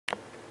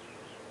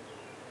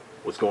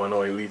What's going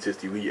on, Elites?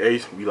 It's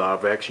Theeliteace. We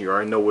live action. You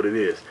already know what it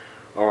is.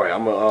 Alright,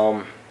 I'm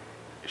gonna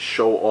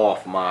show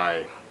off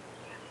my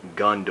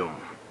Gundam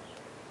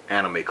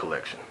anime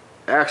collection.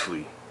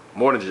 Actually,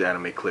 more than just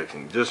anime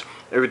collection, just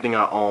everything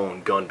I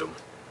own Gundam,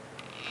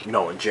 you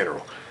know, in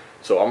general.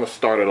 So I'm gonna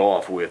start it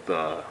off with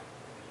the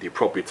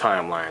appropriate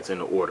timelines in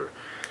the order.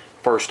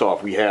 First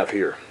off, we have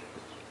here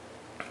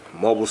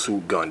Mobile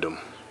Suit Gundam,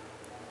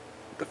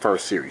 the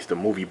first series, the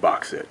movie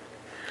box set.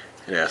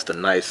 It has the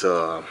nice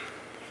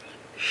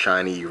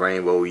shiny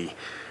rainbowy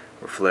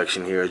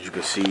reflection here, as you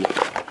can see.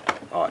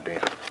 Oh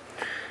damn.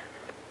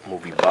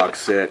 Movie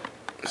box set.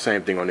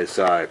 Same thing on this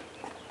side.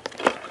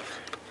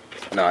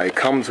 Now it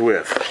comes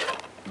with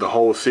the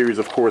whole series,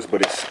 of course,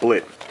 but it's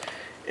split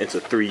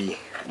into 3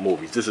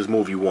 movies. This is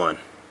movie 1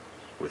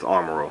 with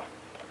Amuro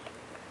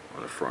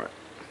on the front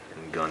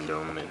and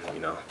Gundam, and you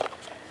know,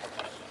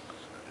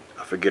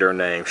 I forget her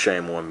name,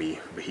 shame on me,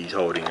 but he's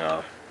holding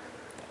her.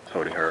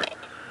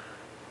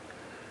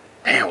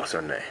 Damn, what's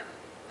her name?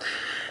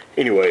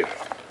 Anyway,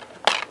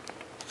 I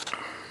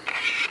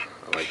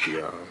like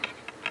the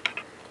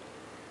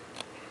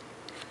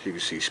you can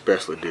see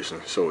special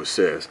edition, so it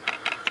says.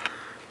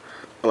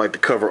 I like the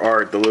cover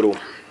art, the little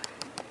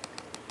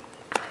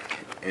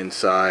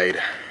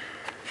inside,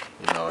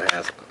 you know, it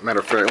has, matter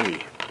of fact, let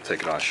me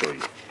take it out and show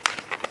you.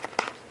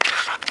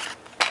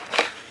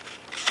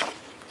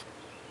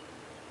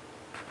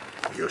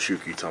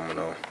 Yoshiki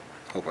Tamino,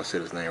 hope I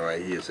said his name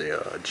right, he is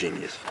a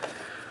genius.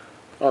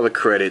 All the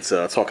credits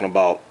talking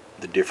about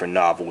the different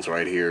novels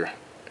right here,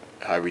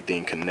 how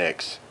everything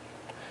connects,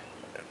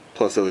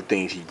 plus other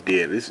things he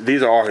did.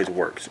 These are all his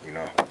works, you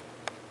know.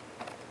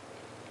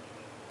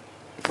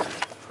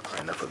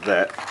 Enough of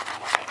that.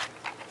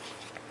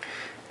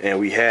 And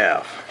we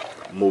have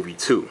movie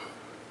 2.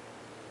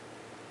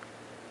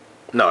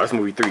 No, that's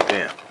movie 3,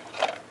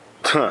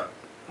 damn.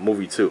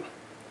 Movie 2.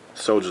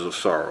 Soldiers of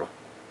Sorrow.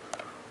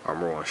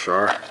 Amuro and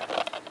Char.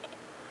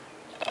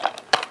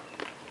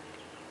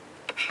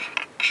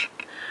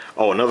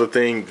 Oh, another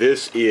thing,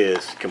 this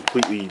is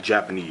completely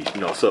Japanese,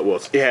 you know, so,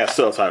 well, it has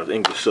subtitles,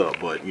 English sub,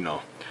 but, you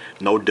know,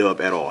 no dub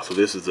at all. So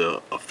this is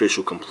a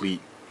official, complete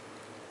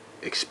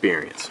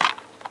experience.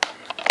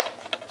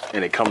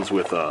 And it comes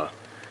with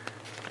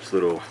this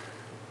little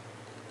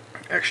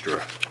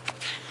extra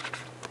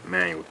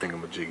manual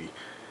thingamajiggy.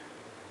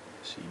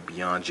 See,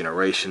 Beyond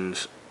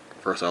Generations.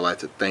 First, I'd like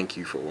to thank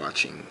you for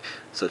watching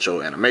such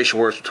old animation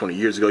works from 20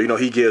 years ago. You know,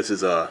 he gives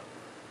his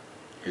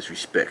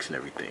respects and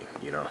everything,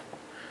 you know.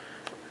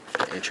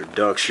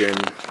 Introduction,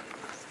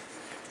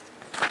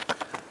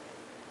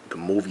 the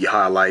movie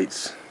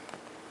highlights,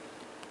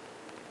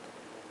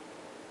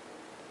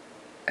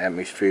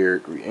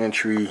 atmospheric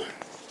re-entry,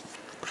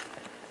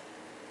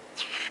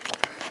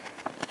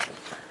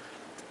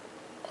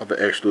 other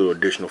extra little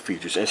additional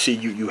features. And see,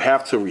 you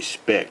have to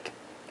respect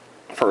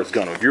First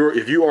Gundam.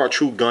 If you are a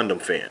true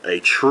Gundam fan,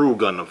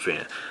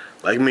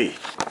 like me,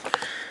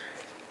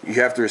 you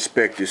have to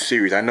respect this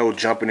series. I know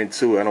jumping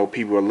into it, I know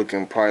people are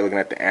probably looking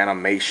at the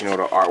animation or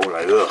the artwork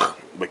like, ugh.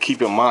 But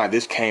keep in mind,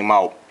 this came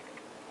out,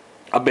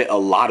 I bet a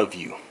lot of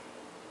you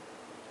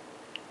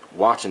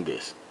watching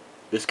this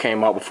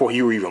came out before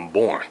you were even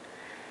born.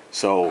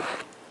 So,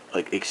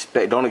 like,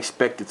 don't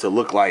expect it to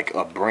look like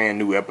a brand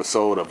new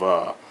episode of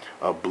a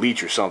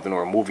Bleach or something,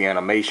 or a movie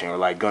animation, or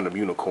like Gundam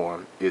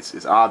Unicorn.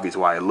 It's obvious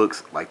why it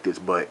looks like this,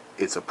 but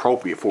it's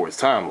appropriate for its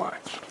timeline.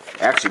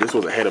 Actually, this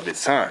was ahead of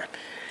its time.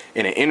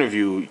 In an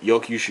interview,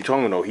 Yoshiki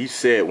Tamino, he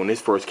said when this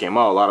first came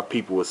out, a lot of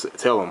people would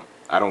tell him,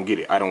 I don't get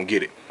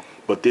it.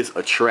 But this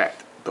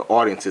attract the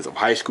audiences of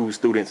high school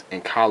students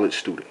and college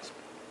students.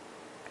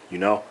 You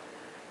know?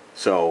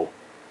 So,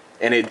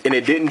 and it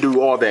didn't do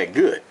all that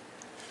good.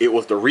 It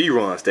was the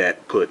reruns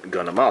that put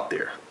Gundam out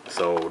there.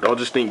 So don't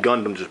just think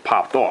Gundam just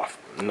popped off.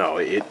 No,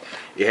 it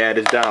had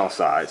its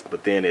downsides,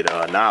 but then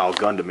now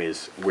Gundam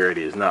is where it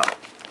is now.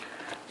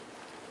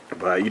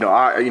 But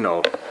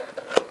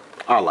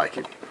I like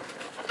it.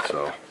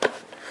 So,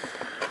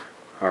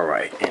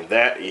 alright, and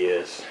that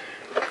is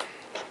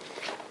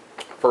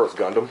First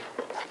Gundam.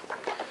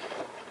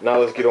 Now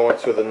let's get on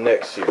to the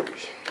next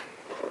series.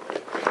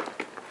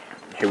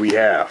 Here we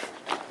have,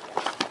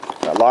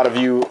 a lot of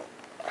you,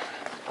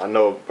 I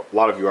know a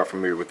lot of you are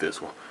familiar with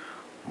this one,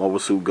 Mobile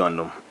Suit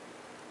Gundam,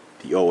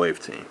 the O-Wave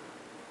team.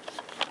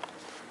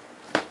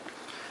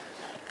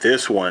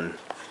 This one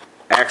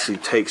actually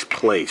takes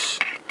place,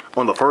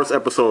 on the first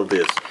episode of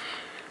this,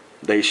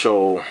 they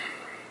show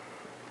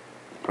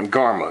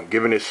Garma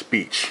giving his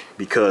speech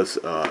because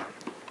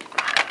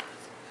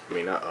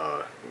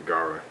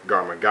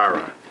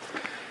Garma,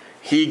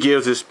 he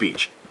gives his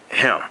speech,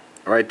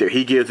 right there,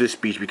 he gives his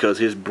speech because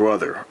his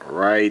brother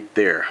right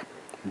there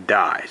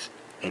dies,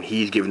 and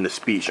he's giving the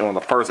speech. On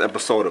the first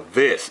episode of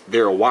this,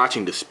 they're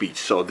watching the speech.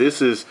 So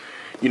this is,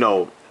 you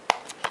know,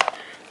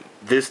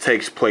 this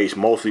takes place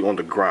mostly on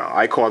the ground.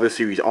 I call this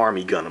series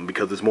Army Gundam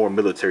because it's more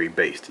military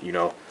based, you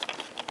know.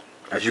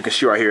 As you can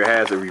see right here, it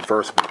has a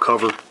reversible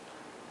cover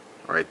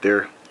right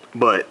there,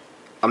 but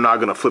I'm not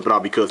gonna flip it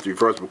out because the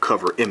reversible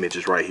cover image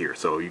is right here,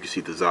 so you can see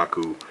the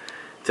Zaku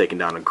taking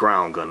down the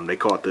ground Gundam. They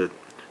call it the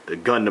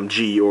Gundam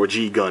G or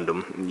G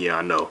Gundam. Yeah,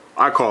 I know.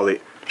 I call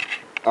it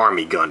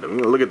Army Gundam.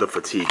 You know, look at the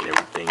fatigue and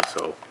everything.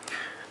 So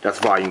that's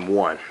volume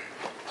 1.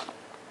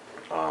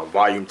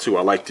 Volume 2,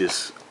 I like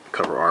this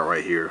cover art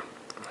right here.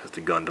 That's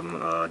the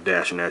Gundam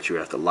dashing at you.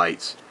 That's the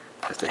lights.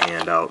 That's the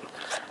handout.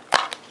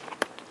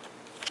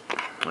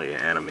 Oh yeah,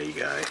 anime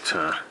guy.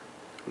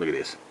 Look at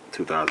this,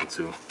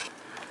 2002.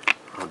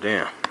 Oh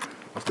damn,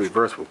 what's the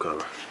reversible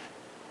cover?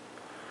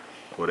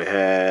 Well, it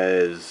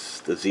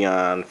has the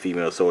Zeon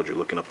female soldier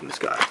looking up in the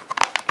sky.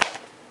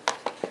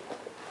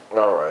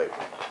 Alright.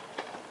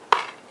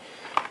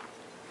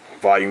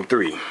 Volume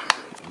 3.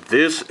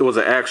 This was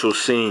an actual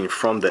scene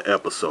from the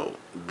episode.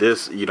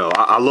 This, you know,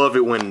 I love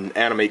it when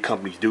anime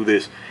companies do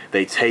this.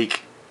 They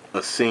take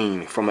a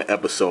scene from an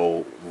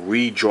episode,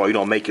 redraw, you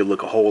know, make it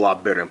look a whole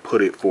lot better and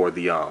put it for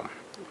the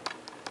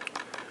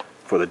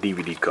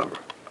DVD cover.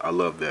 I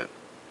love that.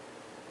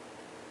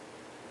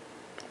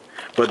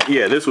 But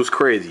yeah, this was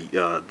crazy.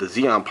 The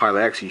Zeon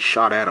pilot actually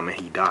shot at him and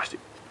he dodged it.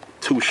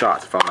 2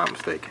 shots, if I'm not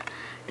mistaken.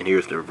 And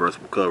here's the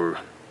reversible cover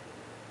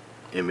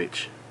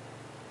image.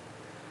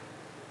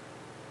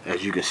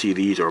 As you can see,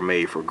 these are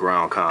made for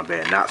ground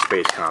combat, not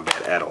space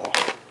combat at all.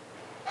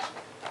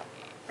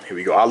 Here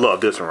we go. I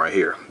love this one right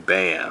here.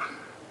 Bam.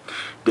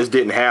 This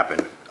didn't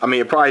happen. I mean,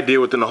 it probably did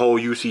within the whole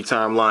UC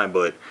timeline,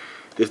 but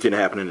this didn't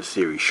happen in the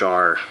series.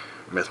 Char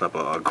messing up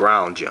a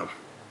ground gem.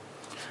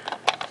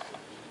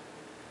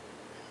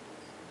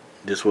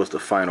 This was the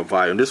final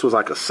volume. This was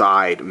like a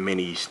side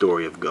mini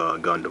story of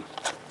Gundam.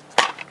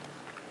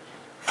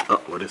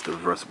 Oh, what is the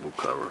reversible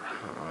cover?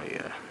 Oh,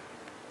 yeah.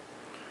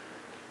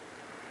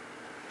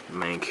 The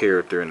main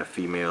character and the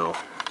female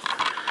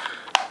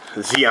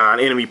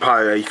Zeon enemy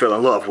pilot that he fell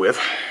in love with.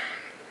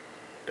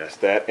 That's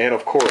that. And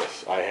of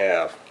course, I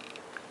have,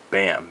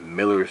 bam,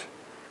 Miller's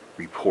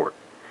Report.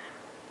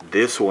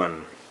 This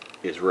one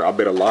is rare. I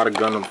bet a lot of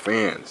Gundam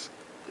fans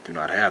do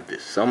not have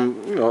this.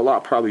 Some, you know, a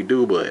lot probably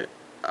do, but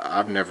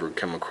I've never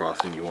come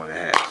across anyone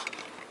that has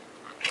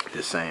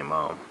the same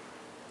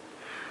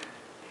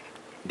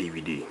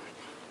DVD.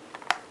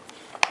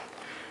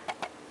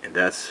 And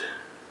that's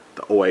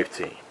the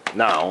OF-18.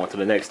 Now on to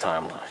the next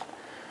timeline.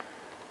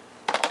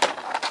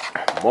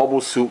 Mobile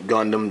Suit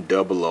Gundam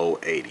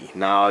 0080.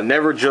 Now I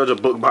never judge a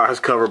book by its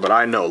cover, but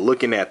I know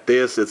looking at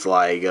this, it's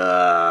like you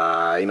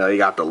know, you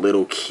got the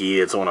little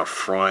kids on the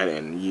front,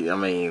 and I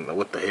mean,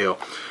 what the hell?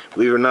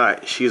 Believe it or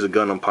not, she's a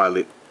Gundam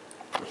pilot.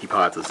 He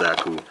pilots a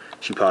Zaku.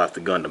 She pilots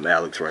the Gundam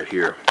Alex right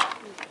here.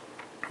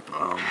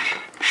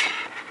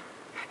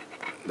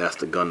 That's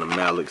the Gundam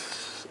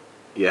Alex.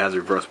 Yeah, it has a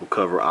reversible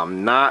cover.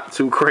 I'm not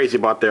too crazy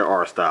about their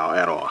art style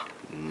at all.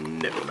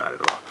 No, not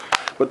at all.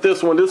 But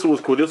this one, this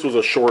was cool. This was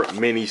a short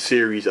mini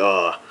series.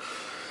 I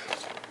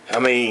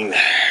mean,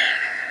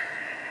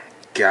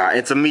 God,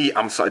 and to me,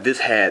 I'm sorry,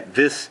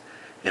 this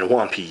in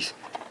One Piece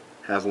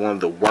has one of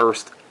the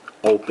worst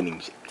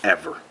openings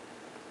ever.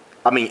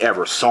 I mean,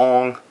 ever.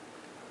 Song,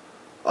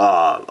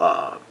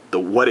 the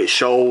what it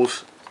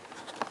shows,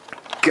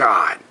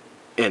 God,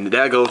 and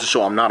that goes to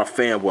show I'm not a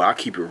fanboy. I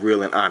keep it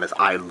real and honest.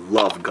 I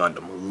love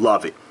Gundam,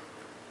 love it,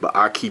 but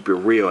I keep it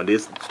real, and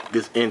this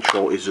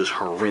intro is just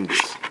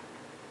horrendous.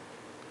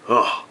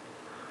 Ugh.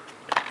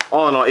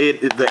 All in all,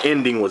 the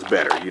ending was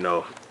better, you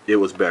know. It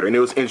was better, and it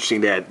was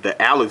interesting that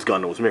the Alex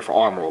Gundam was meant for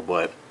Armor,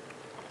 but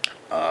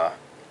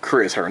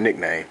Chris, her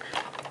nickname,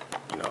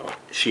 you know,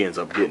 she ends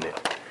up getting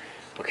it.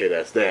 Okay,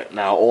 that's that.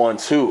 Now on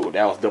to,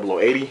 that was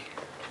 0080.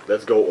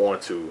 Let's go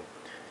on to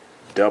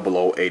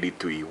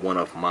 0083, one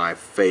of my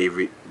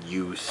favorite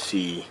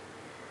UC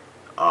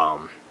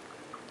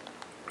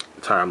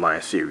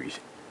timeline series.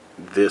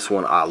 This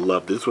one I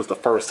love. This was the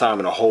first time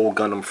in a whole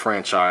Gundam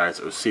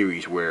franchise or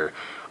series where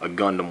a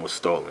Gundam was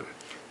stolen.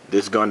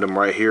 This Gundam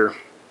right here,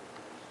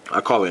 I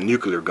call it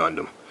Nuclear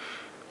Gundam,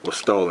 was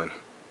stolen.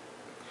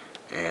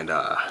 And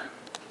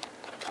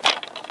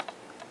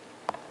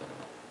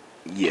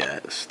yeah,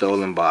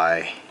 stolen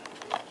by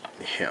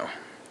him,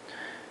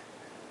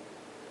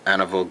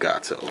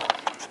 Anavogato.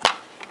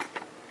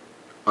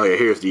 Oh yeah,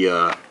 here's the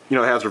you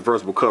know, it has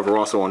reversible cover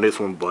also on this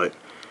one, but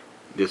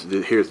this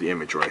here's the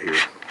image right here.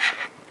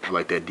 I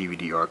like that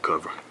DVD art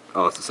cover.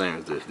 Oh, it's the same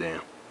as this,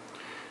 damn.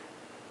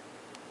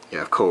 You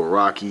have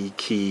Rocky,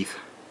 Keith.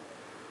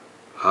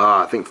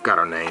 I think I forgot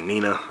her name,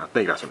 Nina. I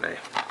think that's her name.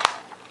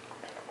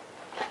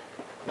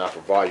 Now for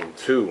volume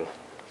 2.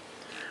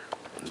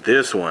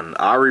 This one,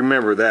 I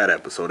remember that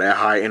episode. That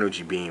high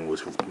energy beam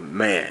was,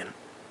 man,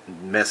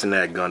 messing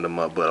that Gundam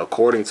up. But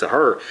according to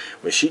her,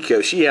 when she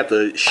had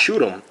to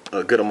shoot him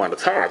a good amount of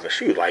times, and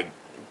she was like,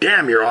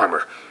 "Damn your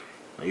armor!"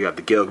 You have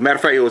to kill. Matter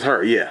of fact, it was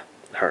her. Yeah,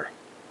 her.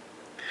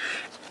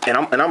 And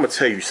I'm gonna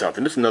tell you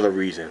something. This is another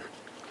reason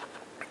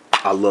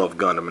I love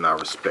Gundam and I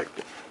respect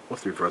it.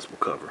 What's the reversible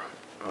cover?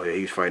 Oh yeah,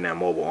 he's fighting that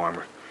mobile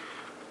armor.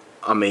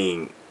 I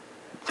mean,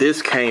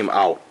 this came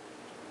out.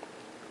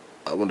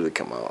 When did it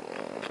come out?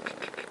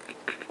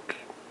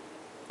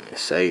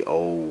 Say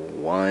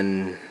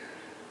 01,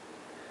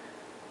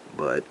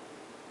 but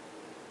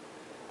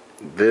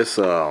this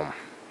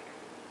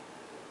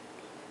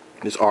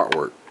this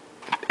artwork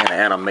and the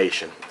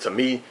animation, to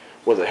me,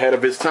 was ahead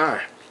of its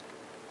time.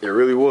 It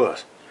really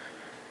was.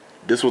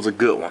 This was a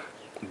good one.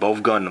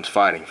 Both Gundams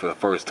fighting for the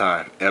first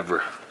time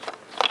ever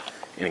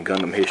in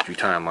Gundam history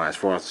timeline as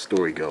far as the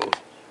story goes.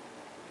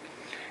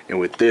 And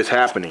with this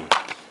happening,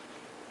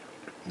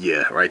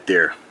 yeah, right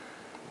there,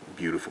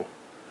 beautiful.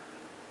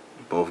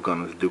 Both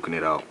Gundams duking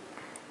it out.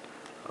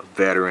 A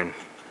veteran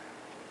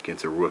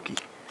against a rookie,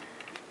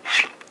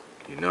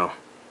 you know.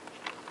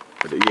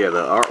 But yeah,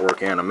 the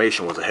artwork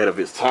animation was ahead of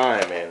its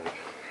time, and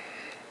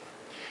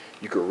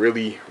you could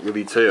really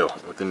tell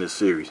within this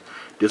series.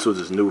 This was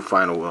his new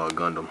final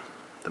Gundam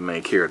the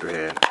main character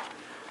had,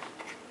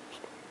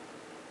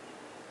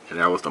 and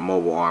that was the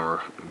mobile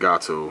armor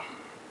Gato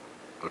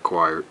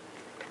acquired.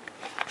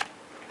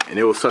 And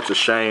it was such a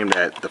shame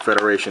that the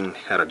Federation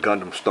had a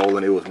Gundam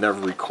stolen. It was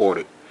never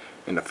recorded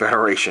in the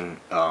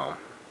Federation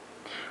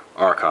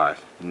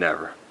archive,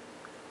 never.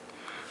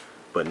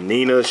 But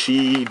Nina,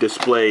 she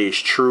displays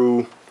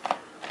true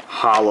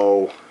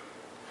hollow,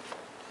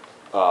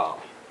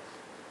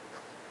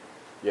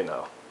 you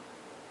know,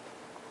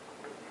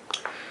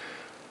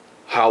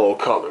 hollow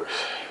colors,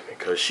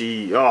 because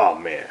she, oh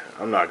man,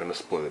 I'm not gonna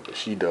spoil it, but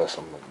she does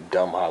some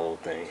dumb hollow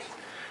things.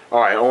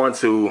 All right, on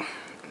to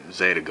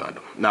Zeta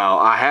Gundam. Now,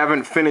 I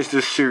haven't finished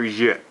this series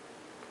yet.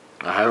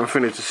 I'm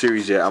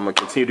gonna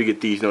continue to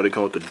get these. You know, they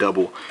come with the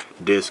double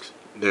discs.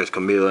 There's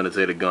Camilla and the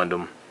Zeta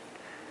Gundam.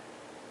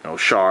 No,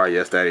 Char,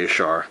 yes, that is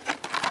Char.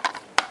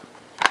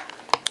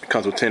 It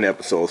comes with 10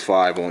 episodes,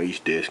 5 on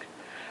each disc.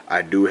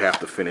 I do have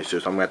to finish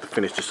this. I'm gonna have to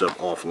finish this up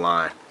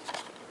offline,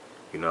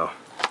 you know.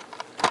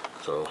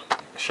 So,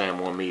 shame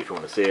on me if you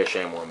want to say it.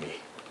 Shame on me.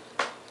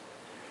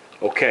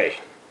 Okay.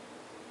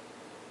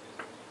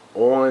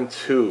 On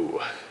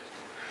to,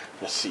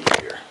 let's see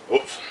here.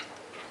 Oops.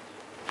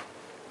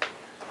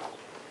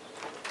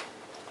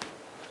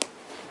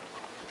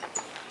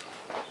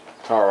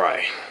 All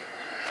right.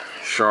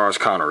 Char's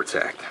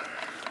counterattack.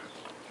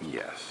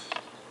 Yes.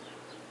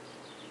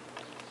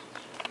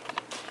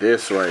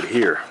 This right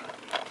here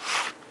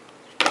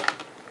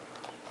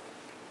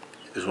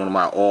is one of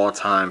my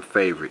all-time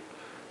favorite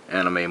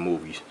anime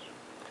movies.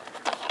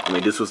 I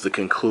mean, this was the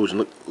conclusion.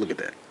 Look at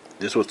that.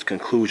 This was the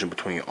conclusion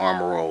between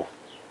Amuro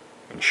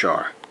and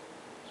Char.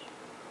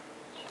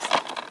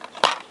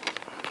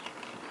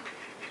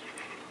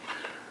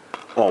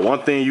 Oh,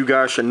 one thing you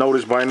guys should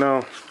notice by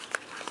now.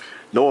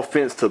 No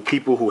offense to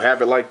people who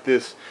have it like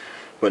this,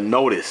 but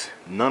notice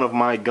none of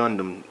my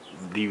Gundam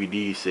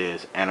DVDs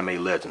says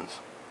Anime Legends.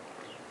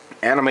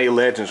 Anime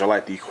Legends are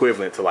like the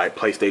equivalent to like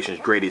PlayStation's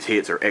Greatest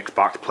Hits or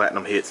Xbox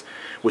Platinum Hits,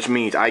 which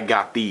means I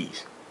got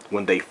these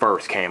when they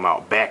first came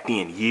out back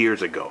then,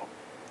 years ago.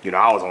 You know,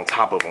 I was on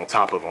top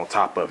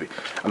of it.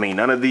 I mean,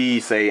 none of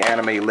these say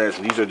Anime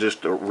Legends. These are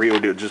just the real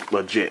deal, just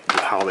legit,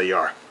 just how they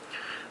are.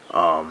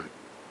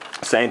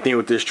 Same thing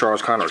with this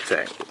Char's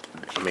counterattack.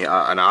 I mean,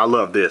 I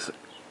love this.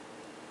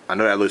 I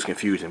know that looks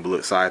confusing, but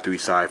look, side 3,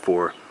 side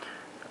 4.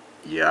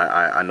 Yeah,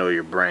 I know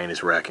your brain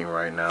is racking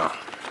right now.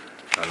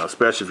 I know,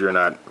 especially if you're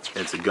not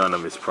into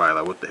Gundam, it's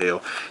probably like, what the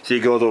hell? See, it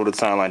goes over the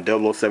timeline.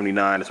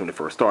 0079, that's when it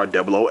first started.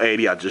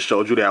 0080, I just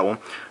showed you that one.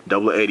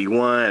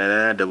 0081,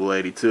 and then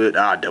 0082,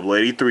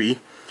 0083.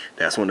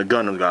 That's when the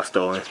Gundams got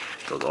stolen.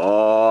 Goes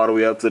all the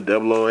way up to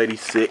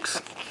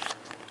 0086,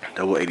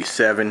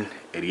 0087,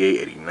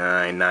 88,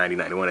 89, 90,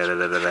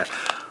 91,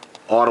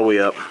 all the way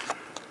up.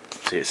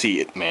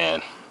 See it,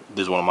 man.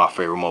 This is one of my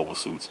favorite mobile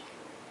suits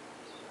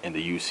in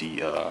the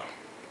UC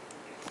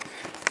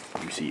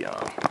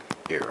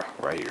era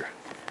right here.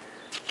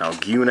 Now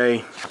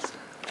Gune,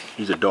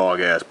 he's a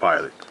dog-ass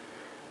pilot.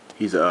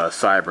 He's a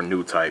cyber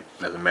new type,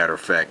 as a matter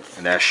of fact,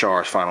 and that's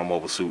Char's final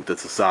mobile suit.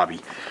 That's a Sabi.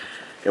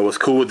 And what's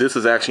cool, this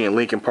is actually in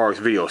Linkin Park's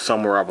video,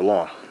 Somewhere I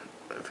Belong.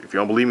 If you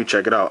don't believe me,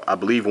 check it out. I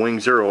believe Wing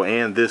Zero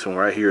and this one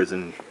right here is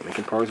in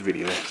Linkin Park's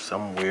video,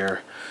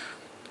 Somewhere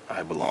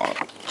I Belong.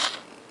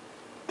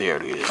 There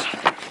it is.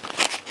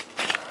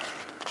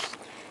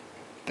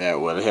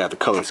 That, well, they have the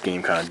color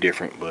scheme kind of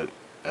different, but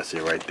that's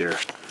it right there.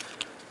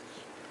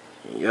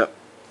 Yep,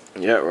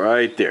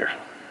 right there.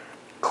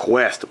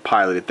 Quest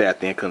piloted that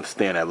thing, couldn't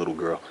stand that little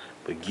girl.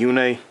 But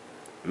Gune,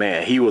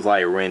 man, he was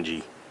like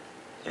Renji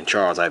and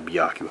Charles like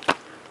Byakuya.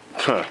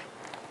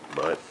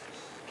 But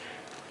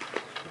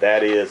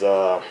that is,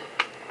 I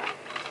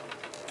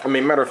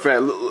mean, matter of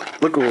fact,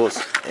 look at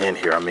what's in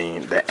here. I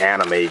mean, the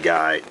anime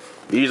guide.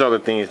 These are the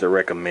things they're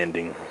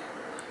recommending,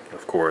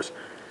 of course.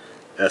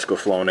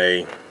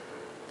 Escaflowne,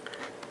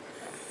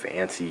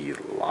 Fancy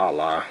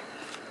Lala,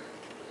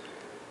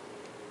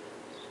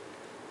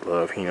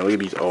 Love Hina. Look at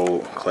these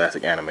old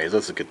classic animes.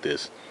 Let's look at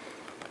this.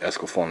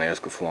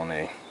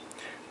 Escaflowne,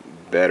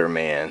 Better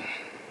Man,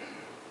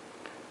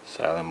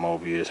 Silent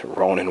Mobius,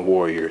 Ronin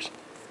Warriors,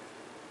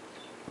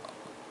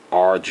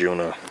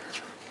 Arjuna.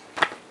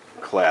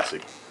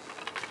 Classic.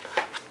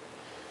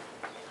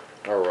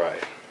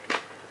 Alright.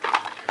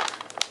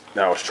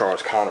 Now it's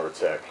Char's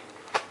counterattack.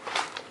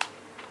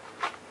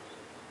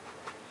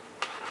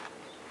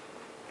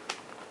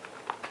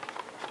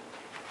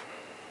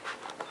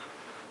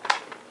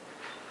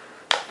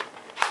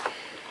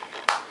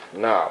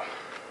 Now,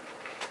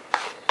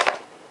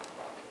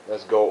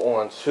 let's go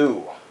on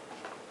to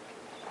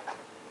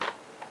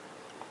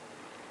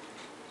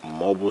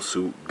Mobile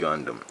Suit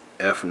Gundam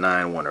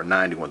F91 or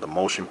 91, the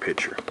motion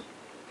picture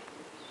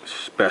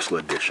special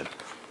edition.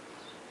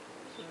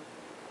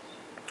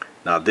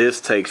 Now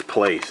this takes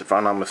place, if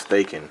I'm not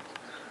mistaken,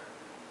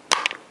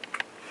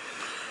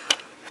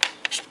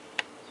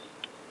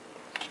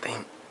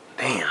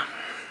 damn,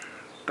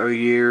 30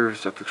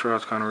 years after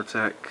Charles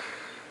counterattack.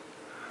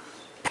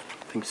 I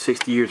think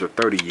 60 years or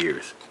 30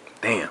 years.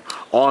 Damn.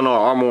 All in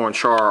all, Armor and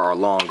Char are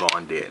long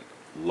gone dead.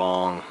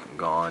 Long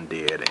gone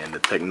dead. And the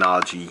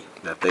technology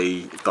that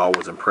they thought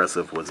was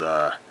impressive was,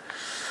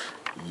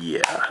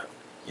 yeah,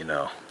 you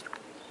know,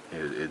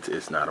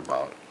 it's not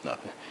about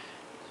nothing.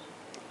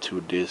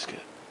 2-disc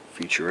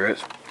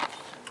featurettes.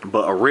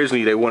 But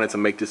originally they wanted to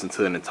make this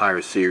into an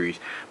entire series,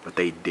 but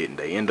they didn't.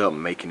 They end up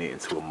making it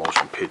into a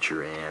motion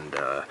picture, and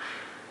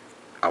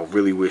I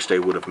really wish they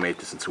would have made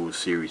this into a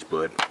series,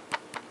 but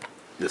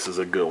this is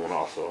a good one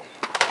also.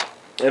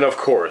 And of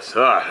course,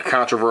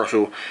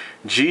 controversial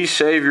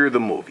G-Savior the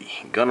movie,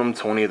 Gundam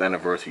 20th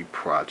Anniversary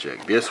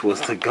Project. This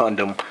was the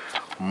Gundam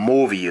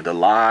movie, the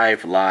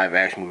live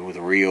action movie with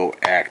real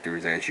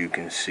actors, as you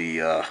can see.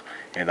 And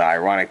the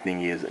ironic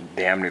thing is,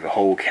 damn near the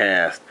whole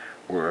cast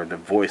were the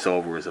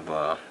voiceovers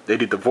of they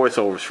did the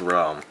voiceovers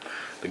for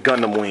the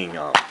Gundam Wing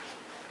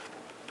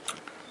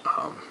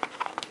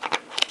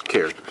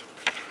characters.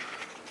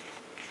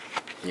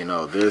 You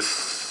know,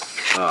 this,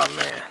 oh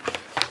man,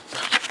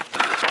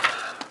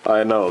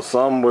 I know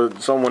some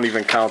wouldn't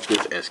even count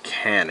this as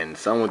canon.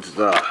 Some would just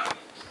at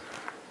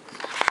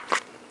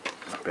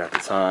the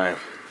time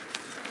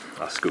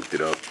I scooped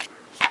it up,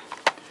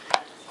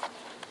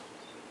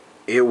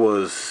 it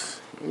was,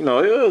 you know,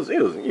 it was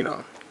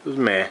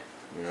meh.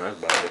 You know, that's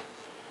about it.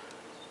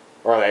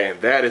 Alright,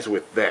 and that is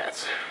with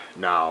that.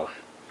 Now,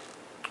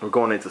 we're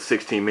going into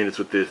 16 minutes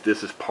with this.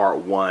 This is part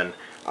 1.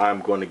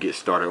 I'm going to get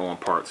started on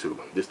part 2.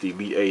 This is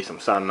Theeliteace. I'm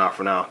signing off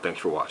for now.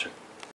 Thanks for watching.